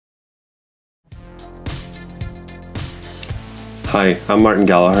Hi, I'm Martin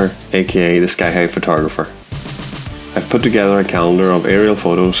Gallagher, aka the Sky High Photographer. I've put together a calendar of aerial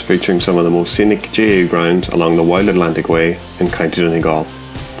photos featuring some of the most scenic GAA grounds along the Wild Atlantic Way in County Donegal.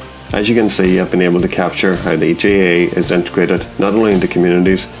 As you can see, I've been able to capture how the GAA is integrated not only into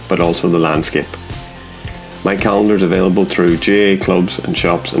communities but also the landscape. My calendar is available through GAA clubs and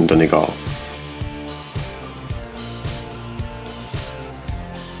shops in Donegal.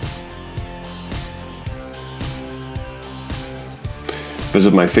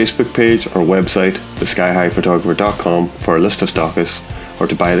 Visit my Facebook page or website, theskyhighphotographer.com, for a list of stockists or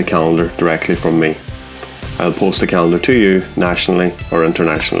to buy the calendar directly from me. I'll post the calendar to you nationally or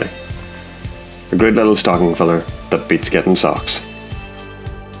internationally. A great little stocking filler that beats getting socks.